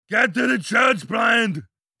Get to the church plant!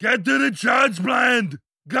 Get to the church plant!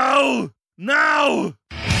 Go! Now!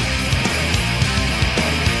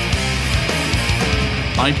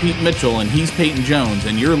 I'm Pete Mitchell, and he's Peyton Jones,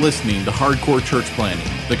 and you're listening to Hardcore Church Planting,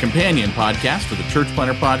 the companion podcast for the Church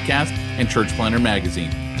Planter Podcast and Church Planter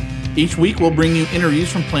Magazine. Each week, we'll bring you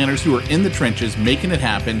interviews from planters who are in the trenches making it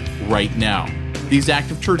happen right now. These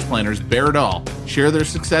active church planters bear it all, share their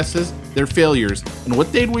successes, their failures, and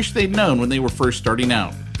what they'd wish they'd known when they were first starting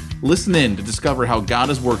out. Listen in to discover how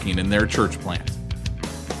God is working in their church plant.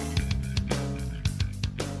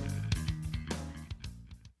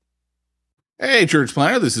 Hey, Church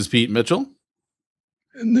Planter, this is Pete Mitchell.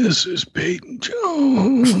 And this is Peyton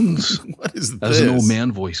Jones. What is this? That's an old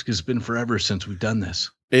man voice, because it's been forever since we've done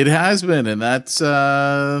this. It has been, and that's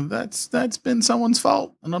been someone's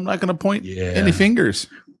fault, and I'm not going to point any fingers.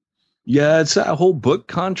 Yeah, it's that whole book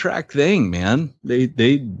contract thing, man.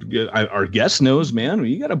 Our guest knows, man.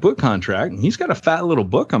 You got a book contract, and he's got a fat little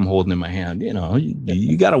book I'm holding in my hand. You know,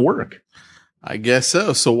 you got to work. I guess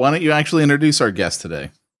so. So why don't you actually introduce our guest today?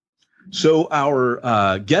 So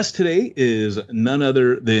our guest today is none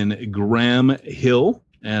other than Graham Hill,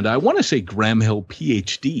 and I want to say Graham Hill,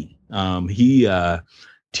 PhD. He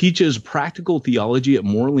teaches practical theology at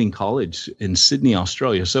Moraline College in Sydney,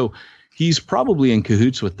 Australia. So he's probably in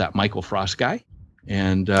cahoots with that Michael Frost guy.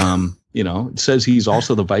 And, it says he's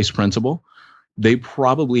also the vice principal. They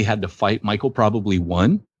probably had to fight. Michael probably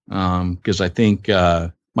won because I think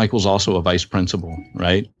Michael's also a vice principal,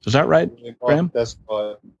 right? Is that right, Graham? That's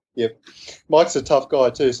right. Yep. Mike's a tough guy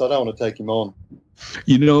too, so I don't want to take him on.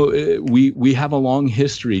 You know, we have a long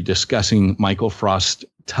history discussing Michael Frost's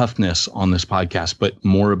toughness on this podcast, but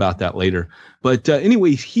more about that later. But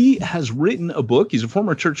anyway, he has written a book. He's a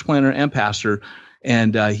former church planter and pastor,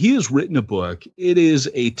 and he has written a book. It is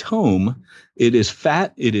a tome. It is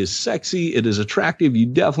fat. It is sexy. It is attractive. You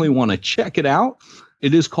definitely want to check it out.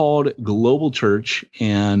 It is called Global Church,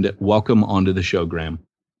 and welcome onto the show, Graham.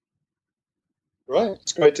 Right.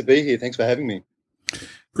 It's great to be here. Thanks for having me.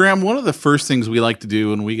 Graham, one of the first things we like to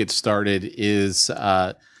do when we get started is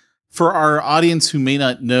for our audience who may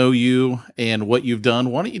not know you and what you've done,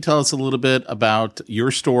 why don't you tell us a little bit about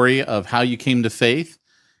your story of how you came to faith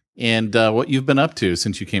and what you've been up to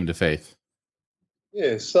since you came to faith?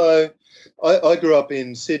 Yeah, so I grew up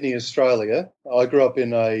in Sydney, Australia. I grew up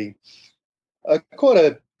in a quite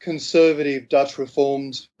a conservative Dutch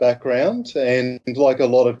Reformed background, and like a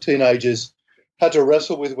lot of teenagers, had to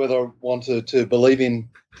wrestle with whether I wanted to believe in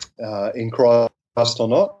Christ or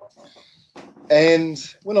not. And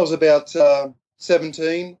when I was about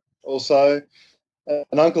 17 or so,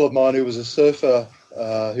 an uncle of mine who was a surfer,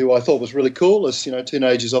 who I thought was really cool, as you know,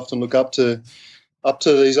 teenagers often look up to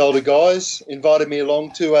these older guys, invited me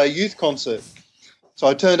along to a youth concert. So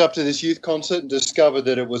I turned up to this youth concert and discovered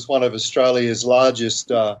that it was one of Australia's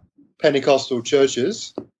largest Pentecostal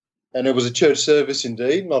churches. And it was a church service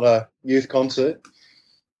indeed, not a youth concert,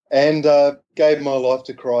 and gave my life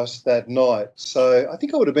to Christ that night. So I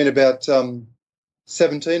think I would have been about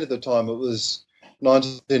 17 at the time. It was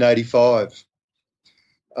 1985.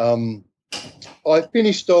 I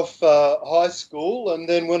finished off high school, and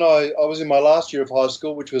then when I was in my last year of high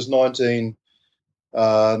school, which was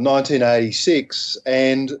 1986,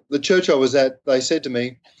 and the church I was at, they said to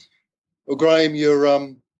me, "Well, Graham,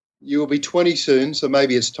 you will be 20 soon, so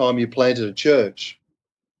maybe it's time you planted a church."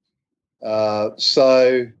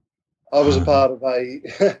 So I was a part of a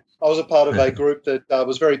group that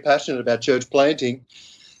was very passionate about church planting.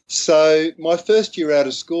 So my first year out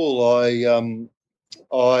of school,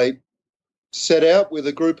 I set out with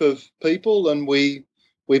a group of people, and we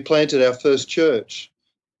planted our first church.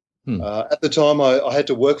 At the time, I had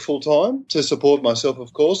to work full time to support myself,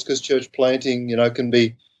 of course, because church planting,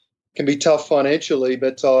 can be tough financially,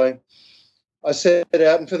 but I set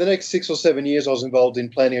out, and for the next 6 or 7 years, I was involved in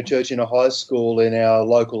planting a church in a high school in our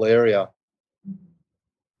local area.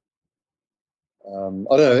 I don't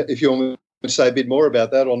know if you want me to say a bit more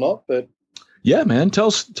about that or not, but yeah, man, tell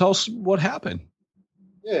us what happened.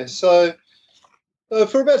 Yeah, so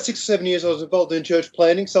for about 6 or 7 years, I was involved in church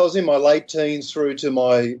planting. So I was in my late teens through to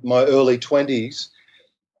my early 20s,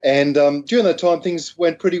 and during that time, things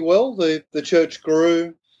went pretty well. The church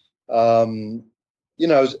grew.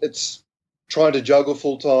 It's trying to juggle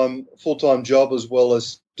full-time job as well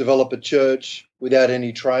as develop a church without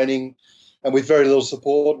any training and with very little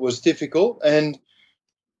support was difficult. And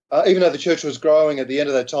even though the church was growing at the end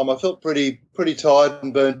of that time, I felt pretty tired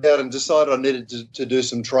and burnt out, and decided I needed to do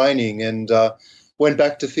some training, and went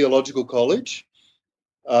back to theological college,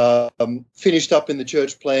 finished up in the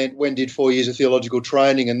church plant, did 4 years of theological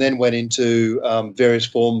training, and then went into various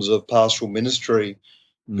forms of pastoral ministry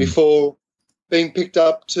before being picked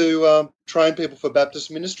up to train people for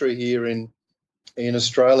Baptist ministry here in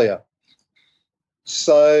Australia.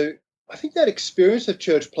 So I think that experience of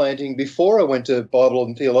church planting before I went to Bible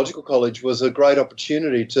and Theological College was a great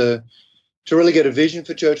opportunity to really get a vision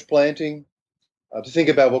for church planting, to think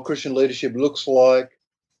about what Christian leadership looks like,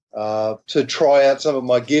 to try out some of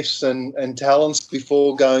my gifts and talents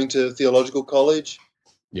before going to theological college.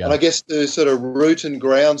 Yeah. And I guess to sort of root and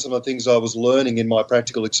ground some of the things I was learning in my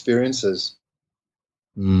practical experiences.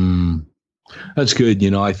 That's good.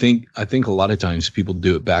 I think a lot of times people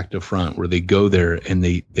do it back to front, where they go there and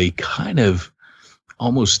they kind of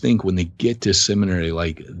almost think when they get to seminary,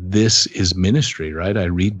 like, this is ministry, right? I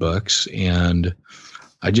read books and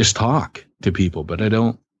I just talk to people, but I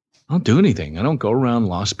don't do anything. I don't go around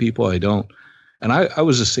lost people. I don't. And I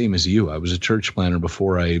was the same as you. I was a church planner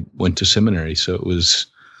before I went to seminary. So it was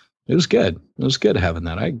good. It was good having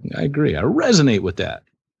that. I agree. I resonate with that.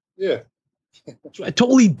 Yeah. I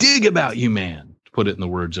totally dig about you, man, to put it in the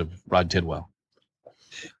words of Rod Tidwell.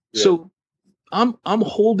 Yeah. So I'm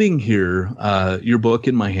holding here your book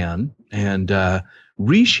in my hand, and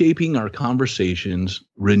reshaping our conversations,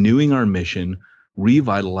 renewing our mission,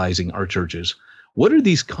 revitalizing our churches. What are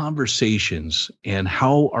these conversations, and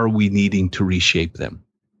how are we needing to reshape them?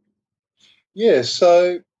 Yeah,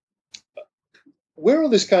 so where all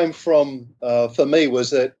this came from for me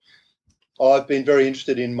was that I've been very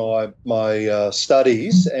interested in my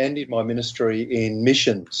studies and in my ministry in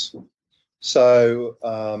missions. So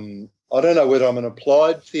I don't know whether I'm an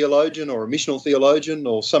applied theologian or a missional theologian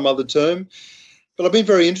or some other term, but I've been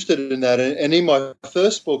very interested in that. And in my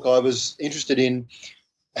first book, I was interested in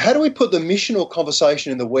how do we put the missional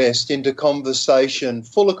conversation in the West into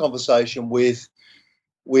fuller conversation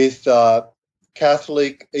with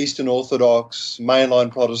Catholic, Eastern Orthodox, mainline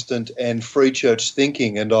Protestant, and free church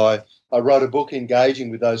thinking. And I wrote a book engaging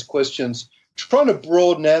with those questions, trying to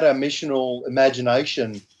broaden out our missional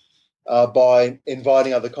imagination by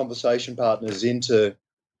inviting other conversation partners into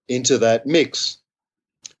that mix.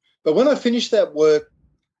 But when I finished that work,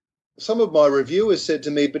 some of my reviewers said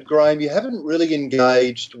to me, but Graham, you haven't really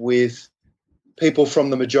engaged with people from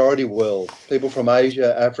the majority world, people from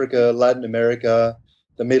Asia, Africa, Latin America,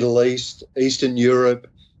 the Middle East, Eastern Europe,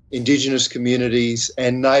 Indigenous communities,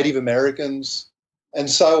 and Native Americans, and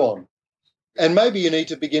so on. And maybe you need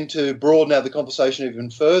to begin to broaden out the conversation even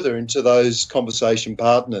further into those conversation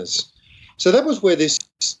partners. So that was where this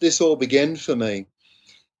all began for me.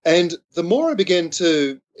 And the more I began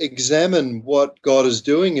to examine what God is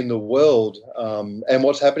doing in the world and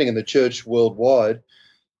what's happening in the church worldwide,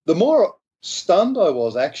 the more stunned I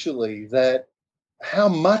was actually that how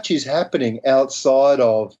much is happening outside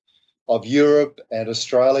of Europe and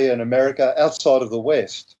Australia and America, outside of the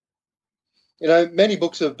West. Many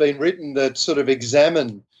books have been written that sort of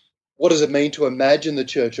examine what does it mean to imagine the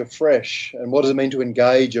church afresh, and what does it mean to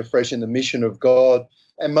engage afresh in the mission of God.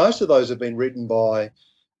 And most of those have been written by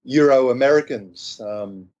Euro-Americans,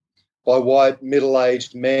 by white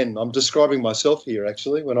middle-aged men. I'm describing myself here,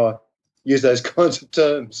 actually, when I use those kinds of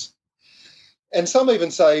terms. And some even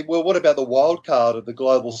say, well, what about the wild card of the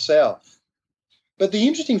global south? But the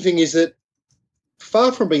interesting thing is that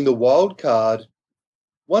far from being the wild card,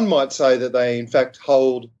 one might say that they, in fact,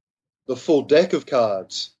 hold the full deck of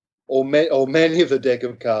cards, or many of the deck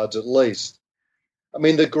of cards at least. I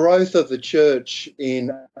mean, the growth of the church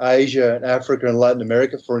in Asia and Africa and Latin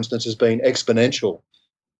America, for instance, has been exponential.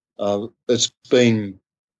 It's been,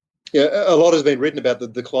 a lot has been written about the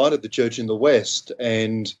decline of the church in the West,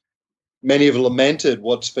 and many have lamented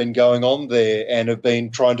what's been going on there and have been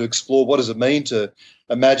trying to explore what does it mean to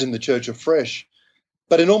imagine the church afresh.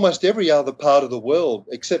 But in almost every other part of the world,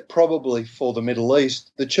 except probably for the Middle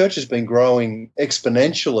East, the church has been growing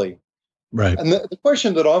exponentially. Right. And the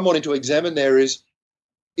question that I'm wanting to examine there is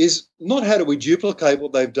not how do we duplicate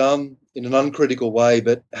what they've done in an uncritical way,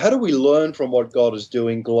 but how do we learn from what God is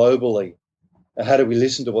doing globally? And how do we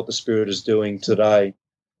listen to what the Spirit is doing today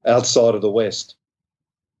outside of the West?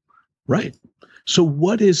 Right. So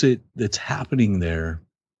what is it that's happening there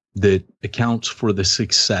that accounts for the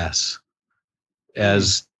success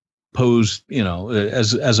as opposed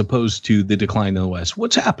to the decline in the West?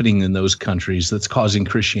 What's happening in those countries that's causing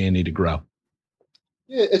Christianity to grow?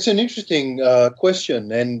 Yeah, it's an interesting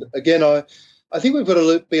question. And again, I think we've got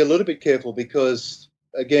to be a little bit careful because,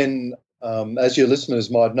 again, as your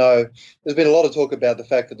listeners might know, there's been a lot of talk about the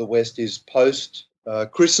fact that the West is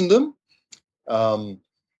post-Christendom.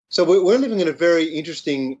 So we're living in a very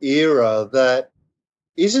interesting era that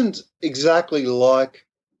isn't exactly like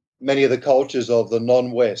many of the cultures of the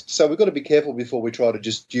non-West. So we've got to be careful before we try to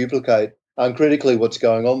just duplicate uncritically what's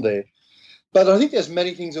going on there. But I think there's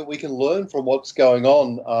many things that we can learn from what's going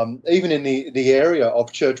on, even in the area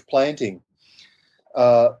of church planting.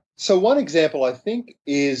 So one example, I think,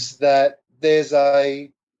 is that there's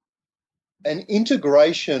an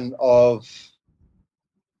integration of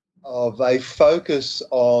a focus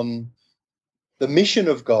on the mission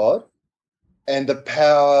of God and the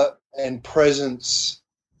power and presence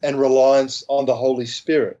and reliance on the Holy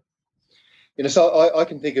Spirit. So I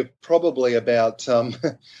can think of probably about,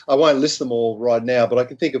 I won't list them all right now, but I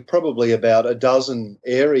can think of probably about a dozen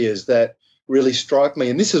areas that really strike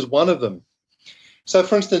me, and this is one of them. So,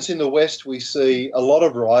 for instance, in the West, we see a lot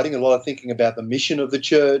of writing, a lot of thinking about the mission of the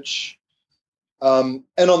church. And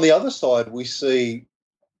on the other side, we see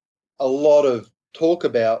a lot of talk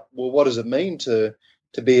about, well, what does it mean to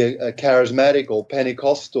be a charismatic or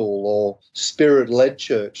Pentecostal or spirit-led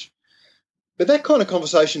church? But that kind of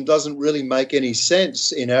conversation doesn't really make any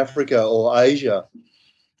sense in Africa or Asia.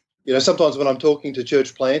 Sometimes when I'm talking to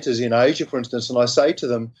church planters in Asia, for instance, and I say to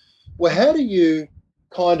them, well, how do you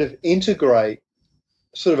kind of integrate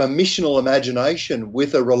sort of a missional imagination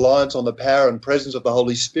with a reliance on the power and presence of the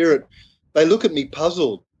Holy Spirit? They look at me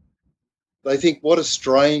puzzled. They think, what a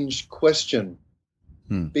strange question.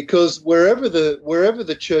 Because wherever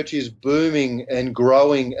the church is booming and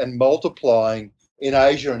growing and multiplying in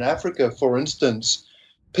Asia and Africa, for instance,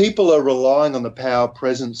 people are relying on the power,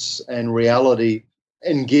 presence, and reality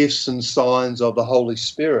and gifts and signs of the Holy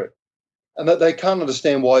Spirit, and that they can't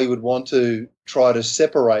understand why you would want to try to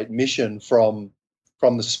separate mission from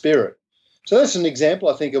the Spirit. So that's an example,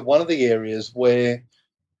 I think, of one of the areas where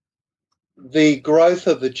the growth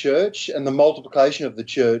of the church and the multiplication of the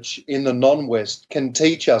church in the non-West can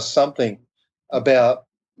teach us something about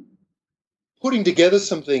putting together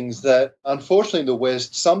some things that, unfortunately, in the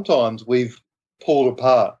West, sometimes we've pulled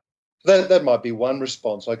apart. That might be one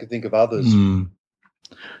response. I could think of others.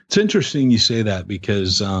 It's interesting you say that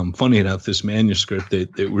because, funny enough, this manuscript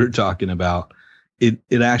that we're talking about, it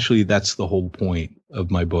actually, that's the whole point of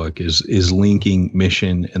my book is linking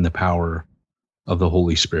mission and the power of the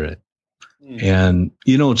Holy Spirit. And,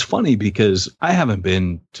 it's funny because I haven't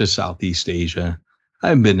been to Southeast Asia. I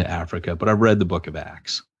haven't been to Africa, but I've read the book of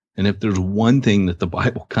Acts. And if there's one thing that the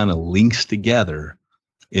Bible kind of links together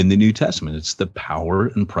in the New Testament, it's the power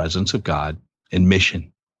and presence of God and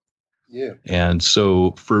mission. Yeah. And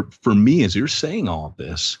so for me, as you're saying all of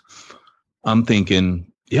this, I'm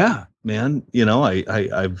thinking, yeah, man,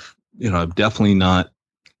 I've definitely not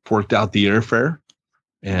forked out the airfare,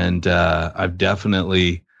 and I've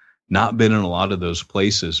definitely not been in a lot of those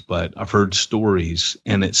places, but I've heard stories,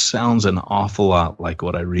 and it sounds an awful lot like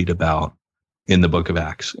what I read about in the book of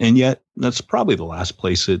Acts. And yet that's probably the last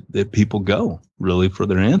place that people go really for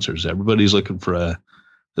their answers. Everybody's looking for a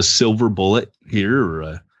silver bullet here,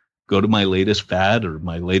 or go to my latest fad or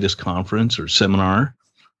my latest conference or seminar.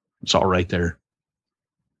 It's all right there.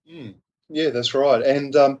 Yeah, that's right.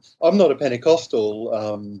 And I'm not a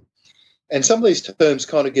Pentecostal, and some of these terms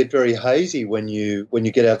kind of get very hazy when you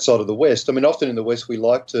get outside of the West. I mean, often in the West we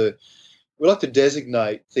like to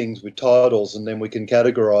designate things with titles and then we can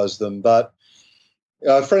categorize them. But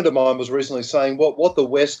a friend of mine was recently saying what the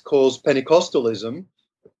West calls Pentecostalism,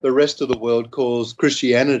 the rest of the world calls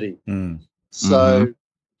Christianity. So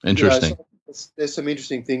interesting. There's some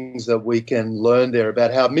interesting things that we can learn there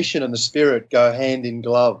about how mission and the Spirit go hand in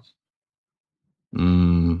glove.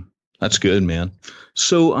 That's good, man.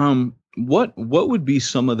 So, what would be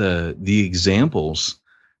some of the examples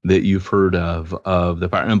that you've heard of the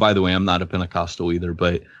power? And by the way, I'm not a Pentecostal either,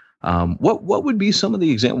 but what would be some of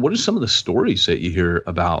the examples? What are some of the stories that you hear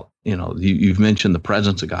about? You've mentioned the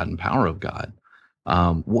presence of God and power of God.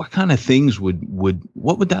 What kind of things what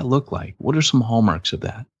would that look like? What are some hallmarks of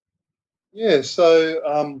that? Yeah,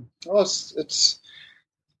 so it's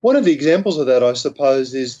one of the examples of that, I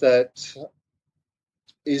suppose, is that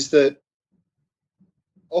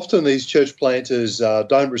often these church planters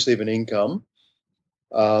don't receive an income.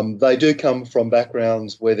 They do come from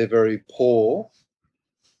backgrounds where they're very poor.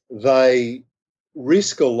 They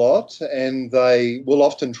risk a lot, and they will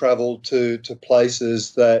often travel to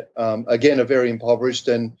places that, again, are very impoverished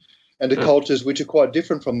and to cultures which are quite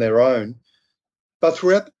different from their own. But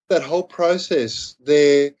throughout that whole process,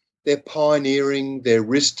 they're pioneering, they're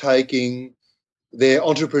risk-taking, their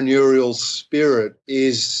entrepreneurial spirit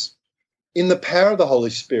is in the power of the Holy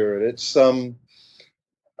Spirit. It's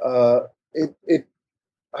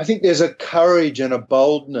I think there's a courage and a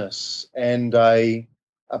boldness and a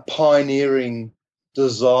pioneering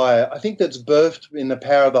desire, I think, that's birthed in the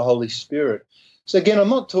power of the Holy Spirit. So again, I'm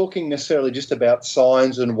not talking necessarily just about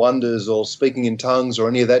signs and wonders or speaking in tongues or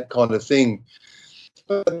any of that kind of thing.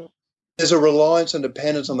 But there's a reliance and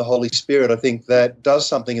dependence on the Holy Spirit, I think, that does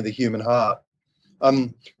something in the human heart.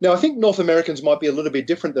 Now, I think North Americans might be a little bit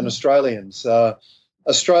different than Australians.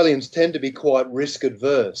 Australians tend to be quite risk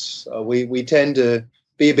adverse. We tend to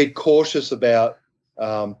be a bit cautious about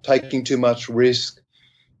taking too much risk.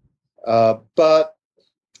 But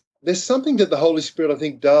there's something that the Holy Spirit, I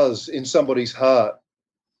think, does in somebody's heart.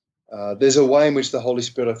 There's a way in which the Holy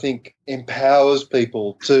Spirit, I think, empowers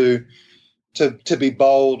people to be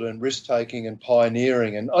bold and risk-taking and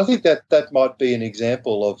pioneering. And I think that might be an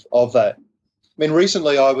example of that. I mean,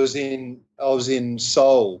 recently I was in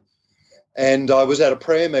Seoul, and I was at a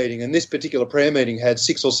prayer meeting, and this particular prayer meeting had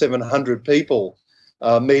 600 or 700 people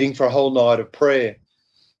meeting for a whole night of prayer.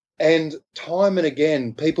 And time and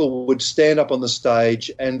again, people would stand up on the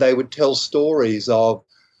stage and they would tell stories of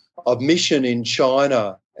mission in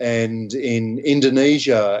China and in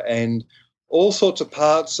Indonesia and all sorts of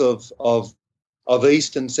parts of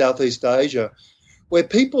East and Southeast Asia, where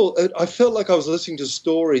people, I felt like I was listening to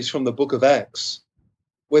stories from the book of Acts,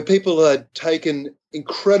 where people had taken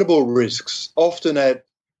incredible risks, often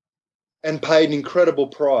and paid an incredible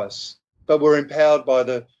price, but were empowered by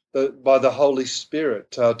the Holy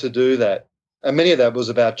Spirit to do that. And many of that was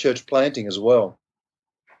about church planting as well.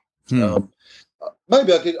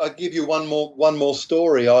 Maybe I'd give you one more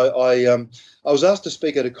story. I was asked to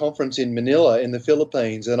speak at a conference in Manila in the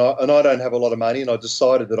Philippines, and I don't have a lot of money, and I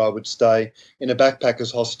decided that I would stay in a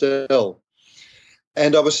backpackers hostel.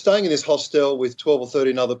 And I was staying in this hostel with 12 or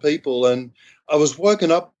 13 other people, and I was woken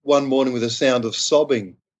up one morning with a sound of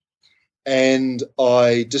sobbing, and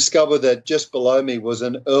I discovered that just below me was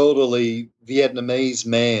an elderly Vietnamese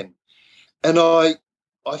man, and I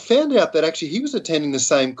found out that actually he was attending the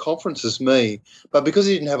same conference as me, but because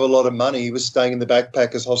he didn't have a lot of money, he was staying in the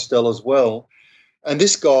backpackers hostel as well. And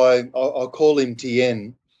this guy, I'll call him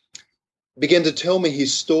Tien, began to tell me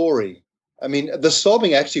his story. I mean, the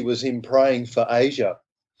sobbing actually was him praying for Asia.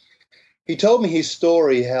 He told me his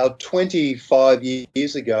story, how 25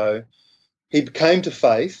 years ago he came to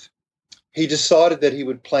faith. He decided that he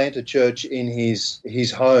would plant a church in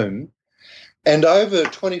his home. And over a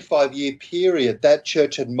 25-year period, that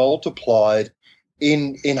church had multiplied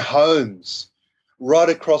in homes right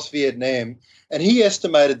across Vietnam. And he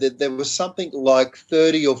estimated that there was something like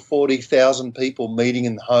 30 or 40,000 people meeting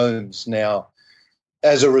in homes now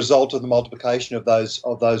as a result of the multiplication of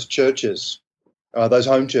those churches, those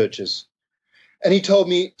home churches. And he told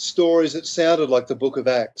me stories that sounded like the book of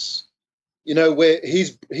Acts, you know, where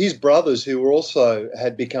his brothers, who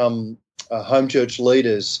had become home church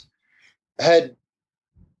leaders, had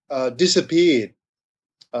disappeared.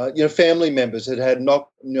 Family members had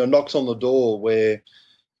knocks on the door where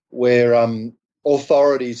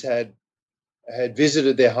authorities had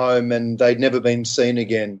visited their home and they'd never been seen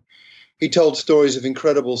again. He told stories of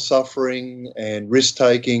incredible suffering and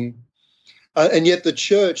risk-taking, and yet the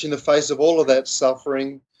church, in the face of all of that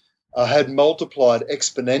suffering, had multiplied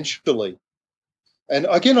exponentially. And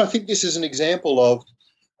again, I think this is an example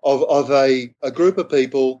of a group of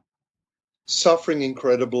people suffering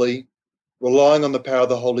incredibly, relying on the power of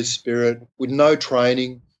the Holy Spirit, with no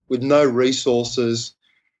training, with no resources,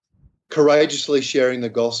 courageously sharing the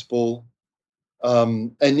gospel,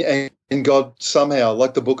 and God somehow,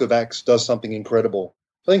 like the book of Acts, does something incredible.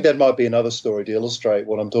 I think that might be another story to illustrate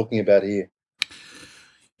what I'm talking about here.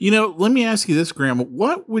 You know, let me ask you this, Graham.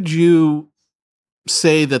 What would you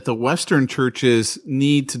say that the Western churches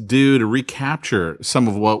need to do to recapture some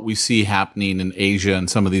of what we see happening in Asia and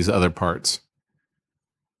some of these other parts?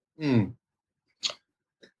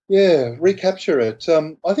 Yeah, recapture it.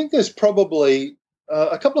 I think there's probably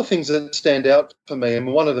a couple of things that stand out for me, and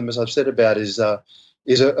one of them, as I've said about, is a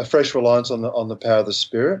fresh reliance on the power of the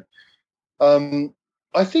Spirit.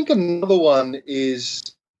 I think another one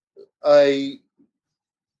is a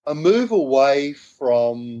move away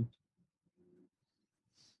from,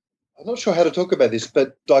 I'm not sure how to talk about this,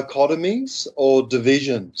 but dichotomies or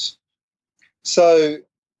divisions. So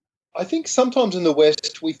I think sometimes in the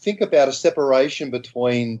West we think about a separation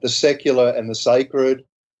between the secular and the sacred,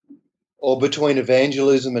 or between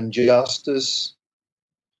evangelism and justice,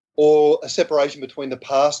 or a separation between the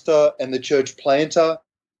pastor and the church planter,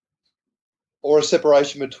 or a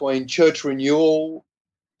separation between church renewal,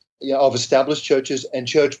 of established churches and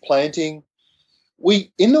church planting.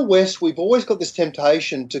 In the West, we've always got this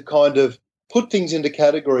temptation to kind of put things into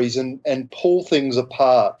categories and pull things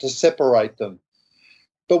apart, to separate them.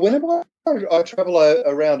 But whenever I travel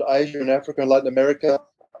around Asia and Africa and Latin America,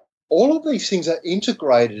 all of these things are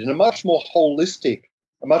integrated in a much more holistic,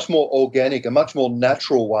 a much more organic, a much more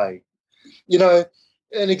natural way. You know,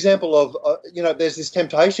 an example of, there's this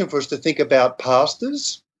temptation for us to think about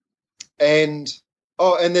pastors and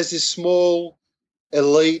there's this small,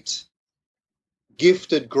 elite,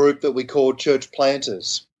 gifted group that we call church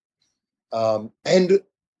planters. And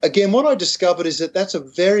again, what I discovered is that that's a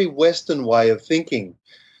very Western way of thinking.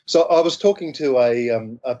 So I was talking to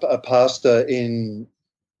a pastor in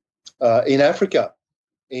Africa,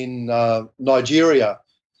 in Nigeria,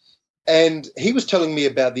 and he was telling me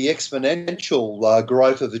about the exponential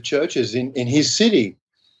growth of the churches in his city.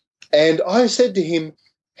 And I said to him,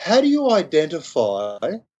 how do you identify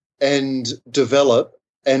and develop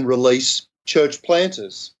and release church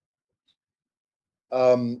planters?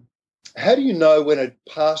 How do you know when a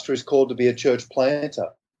pastor is called to be a church planter?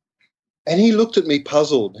 And he looked at me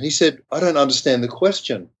puzzled. He said, I don't understand the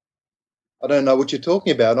question. I don't know what you're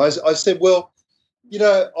talking about. And I said, well, you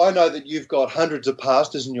know, I know that you've got hundreds of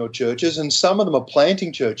pastors in your churches and some of them are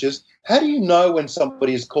planting churches. How do you know when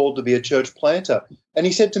somebody is called to be a church planter? And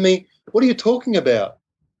he said to me, what are you talking about?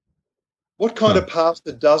 What kind of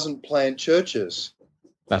pastor doesn't plant churches?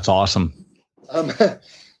 That's awesome.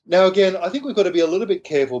 Now, again, I think we've got to be a little bit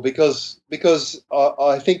careful because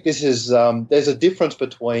I think this is there's a difference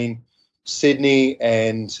between Sydney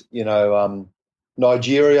and, you know,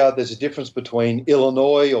 Nigeria. There's a difference between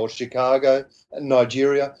Illinois or Chicago and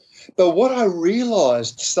Nigeria. But what I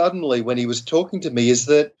realized suddenly when he was talking to me is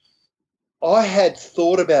that I had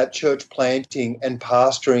thought about church planting and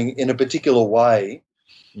pastoring in a particular way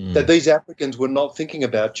that these Africans were not thinking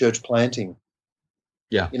about church planting.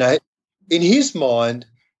 Yeah. You know, in his mind,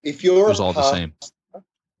 if you're a pastor, the same.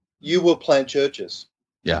 You will plant churches.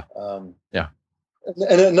 Yeah. Yeah.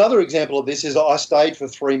 And another example of this is I stayed for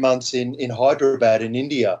 3 months in Hyderabad in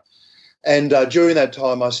India, and during that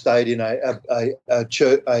time I stayed in a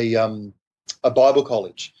church, a Bible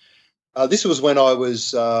college. This was when I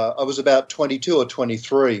was about 22 or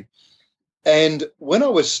 23, and when I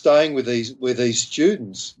was staying with these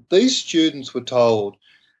students were told,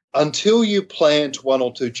 until you plant 1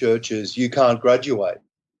 or 2 churches, you can't graduate.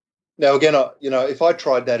 Now, again, if I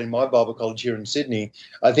tried that in my Bible college here in Sydney,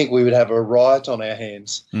 I think we would have a riot on our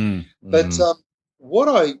hands. But what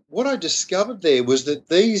I discovered there was that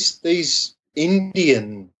these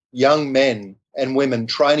Indian young men and women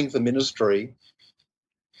training for ministry,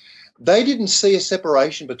 they didn't see a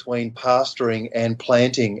separation between pastoring and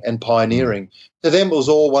planting and pioneering. To them, it was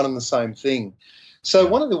all one and the same thing. So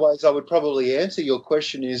one of the ways I would probably answer your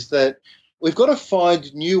question is that we've got to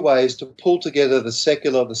find new ways to pull together the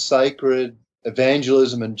secular, the sacred,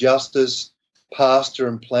 evangelism and justice, pastor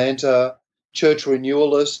and planter, church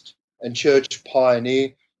renewalist and church pioneer,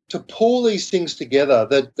 to pull these things together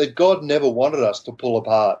that God never wanted us to pull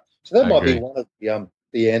apart. So that might be one of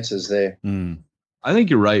the answers there. I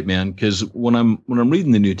think you're right, man, because when I'm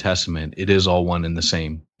reading the New Testament, it is all one and the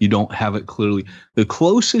same. You don't have it clearly. The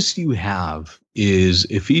closest you have is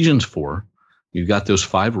Ephesians 4. You've got those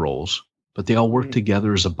 5 roles, but they all work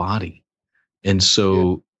together as a body. And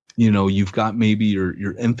so, you know, you've got maybe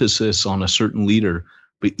your emphasis on a certain leader,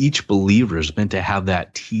 but each believer is meant to have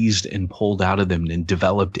that teased and pulled out of them and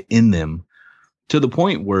developed in them to the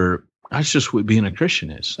point where that's just what being a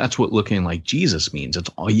Christian is. That's what looking like Jesus means. It's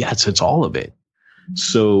all of it.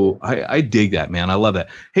 So I dig that, man. I love that.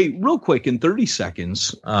 Hey, real quick, in 30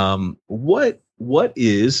 seconds, what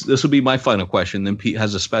is, this will be my final question, then Pete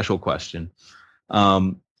has a special question.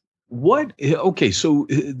 So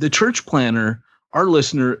the church planner, our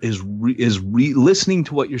listener is listening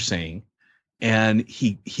to what you're saying, and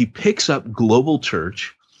he picks up Global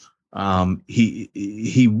Church.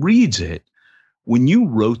 He reads it. When you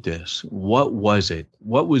wrote this, what was it?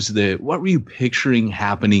 What were you picturing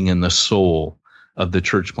happening in the soul of the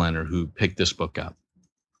church planner who picked this book up?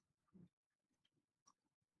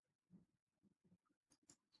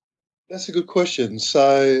 That's a good question.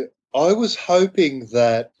 So I was hoping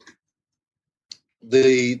that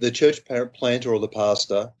the church planter or the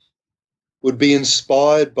pastor would be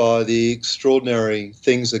inspired by the extraordinary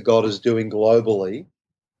things that God is doing globally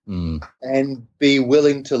and be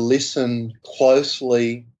willing to listen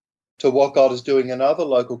closely to what God is doing in other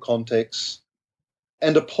local contexts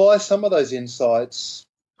and apply some of those insights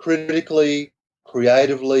critically,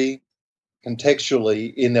 creatively,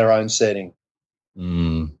 contextually in their own setting.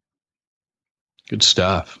 Good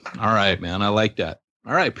stuff. All right, man. I like that.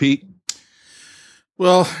 All right, Pete.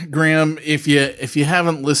 Well, Graham, if you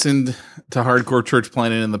haven't listened to Hardcore Church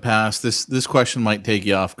Planting in the past, this question might take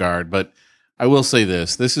you off guard, but I will say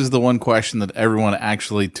this is the one question that everyone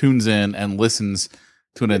actually tunes in and listens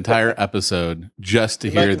to an entire episode just to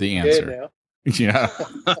hear the answer. Yeah.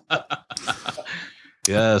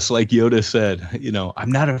 Yes, like Yoda said,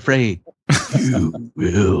 I'm not afraid. You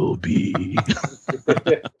will be.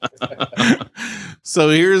 So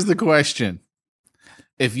here's the question.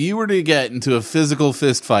 If you were to get into a physical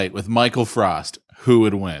fist fight with Michael Frost, who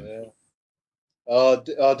would win? Yeah.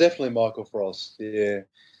 Definitely Michael Frost. Yeah,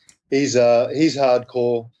 he's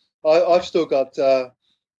hardcore. I've still got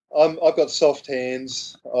I've got soft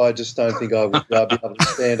hands. I just don't think I would be able to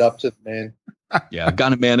stand up to the man. Yeah,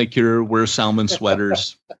 got a manicure, wear salmon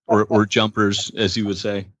sweaters or jumpers, as you would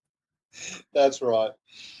say. That's right.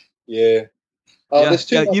 Yeah.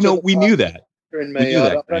 We knew that. In me. We knew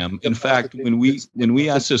that, Graham. In fact, when we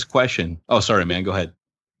asked this question, oh, sorry, man, go ahead.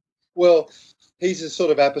 Well, he's a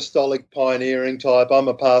sort of apostolic pioneering type. I'm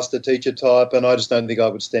a pastor teacher type, and I just don't think I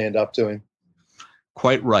would stand up to him.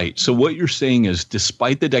 Quite right. So what you're saying is,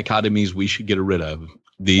 despite the dichotomies we should get rid of,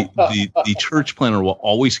 the church planner will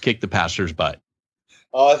always kick the pastor's butt.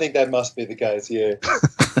 Oh, I think that must be the case, yeah.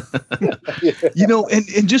 Yeah.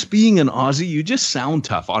 And just being an Aussie, you just sound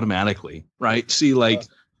tough automatically, right? See, like,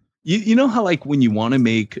 you know how, like, when you want to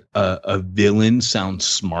make a villain sound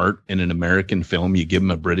smart in an American film, you give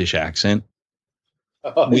him a British accent?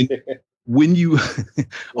 When you,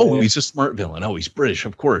 he's a smart villain. Oh, he's British,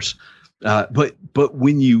 of course. But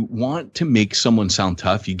when you want to make someone sound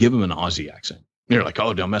tough, you give him an Aussie accent. You're like,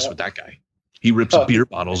 oh, don't mess with that guy. He rips beer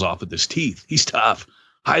bottles off with his teeth. He's tough.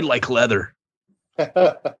 Hide like leather.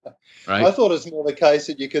 Right? I thought it's more the case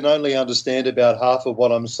that you can only understand about half of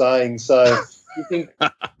what I'm saying. So you think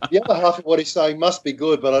the other half of what he's saying must be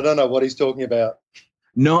good, but I don't know what he's talking about.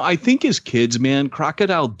 No, I think as kids, man,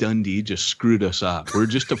 Crocodile Dundee just screwed us up. We're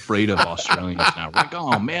just afraid of Australians now. We're like,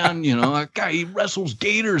 oh, man, that guy, he wrestles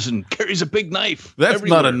gators and carries a big knife. That's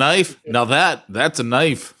everywhere. Not a knife. Now that's a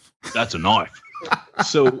knife. That's a knife.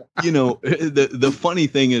 So, the funny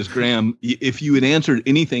thing is, Graham, if you had answered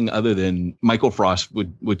anything other than Michael Frost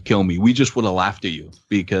would kill me, we just would have laughed at you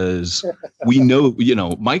because we know,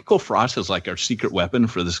 Michael Frost is like our secret weapon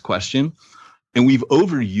for this question. And we've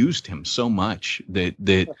overused him so much that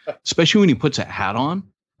especially when he puts a hat on,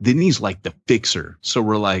 then he's like the fixer. So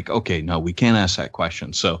we're like, okay, no, we can't ask that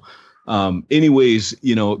question. So anyways,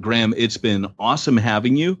 Graham, it's been awesome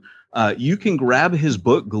having you. You can grab his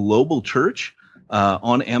book, Global Church,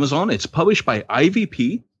 on Amazon. It's published by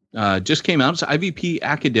IVP. Just came out. It's IVP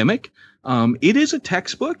Academic. It is a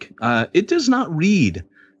textbook. It does not read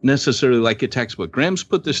necessarily like a textbook. Graham's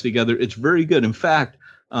put this together. It's very good. In fact,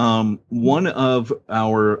 one of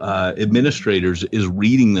our administrators is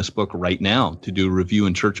reading this book right now to do a review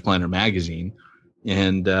in Church Planner Magazine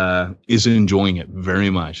and is enjoying it very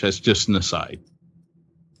much. That's just an aside.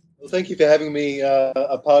 Well, thank you for having me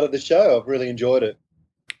a part of the show. I've really enjoyed it.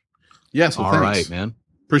 Yes. Well, all right, man.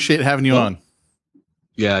 Appreciate having you on.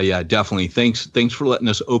 Yeah, definitely. Thanks for letting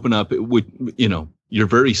us open up. It would, you're a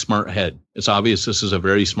very smart head. It's obvious this is a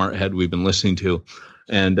very smart head we've been listening to.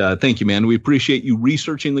 And thank you, man. We appreciate you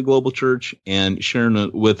researching the global church and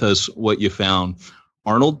sharing with us what you found.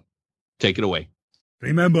 Arnold, take it away.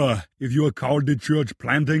 Remember, if you are called to church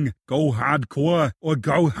planting, go hardcore or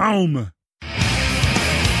go home.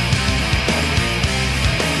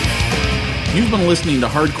 You've been listening to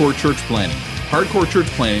Hardcore Church Planning. Hardcore Church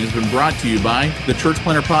Planning has been brought to you by the Church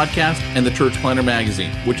Planner Podcast and the Church Planner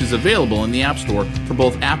Magazine, which is available in the App Store for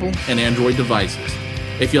both Apple and Android devices.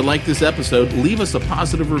 If you like this episode, leave us a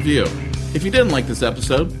positive review. If you didn't like this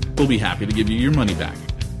episode, we'll be happy to give you your money back.